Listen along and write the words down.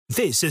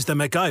This is the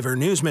MacIver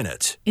News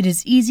Minute. It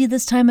is easy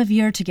this time of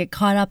year to get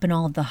caught up in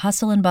all of the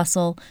hustle and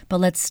bustle, but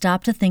let's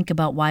stop to think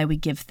about why we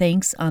give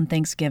thanks on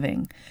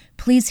Thanksgiving.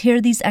 Please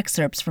hear these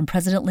excerpts from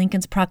President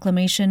Lincoln's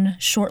proclamation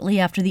shortly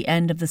after the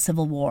end of the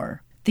Civil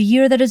War. The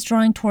year that is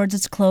drawing towards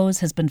its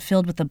close has been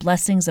filled with the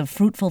blessings of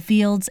fruitful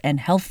fields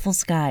and healthful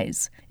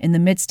skies. In the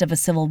midst of a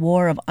civil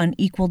war of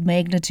unequaled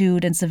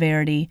magnitude and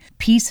severity,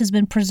 peace has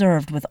been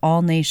preserved with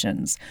all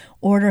nations,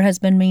 order has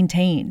been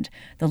maintained,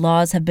 the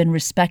laws have been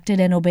respected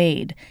and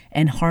obeyed,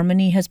 and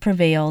harmony has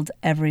prevailed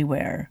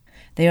everywhere.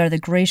 They are the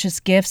gracious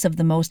gifts of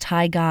the Most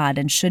High God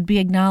and should be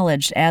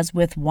acknowledged as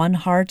with one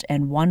heart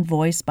and one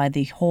voice by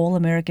the whole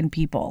American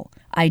people.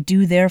 I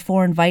do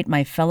therefore invite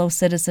my fellow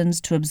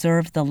citizens to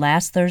observe the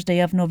last Thursday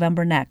of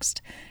November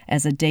next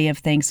as a day of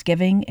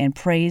thanksgiving and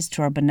praise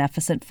to our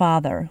beneficent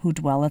Father who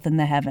dwelleth in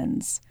the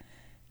heavens.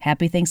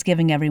 Happy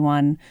Thanksgiving,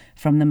 everyone,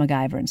 from the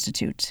MacIver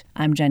Institute.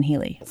 I'm Jen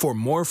Healy. For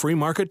more free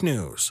market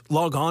news,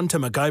 log on to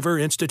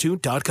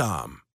MacIverinstitute.com.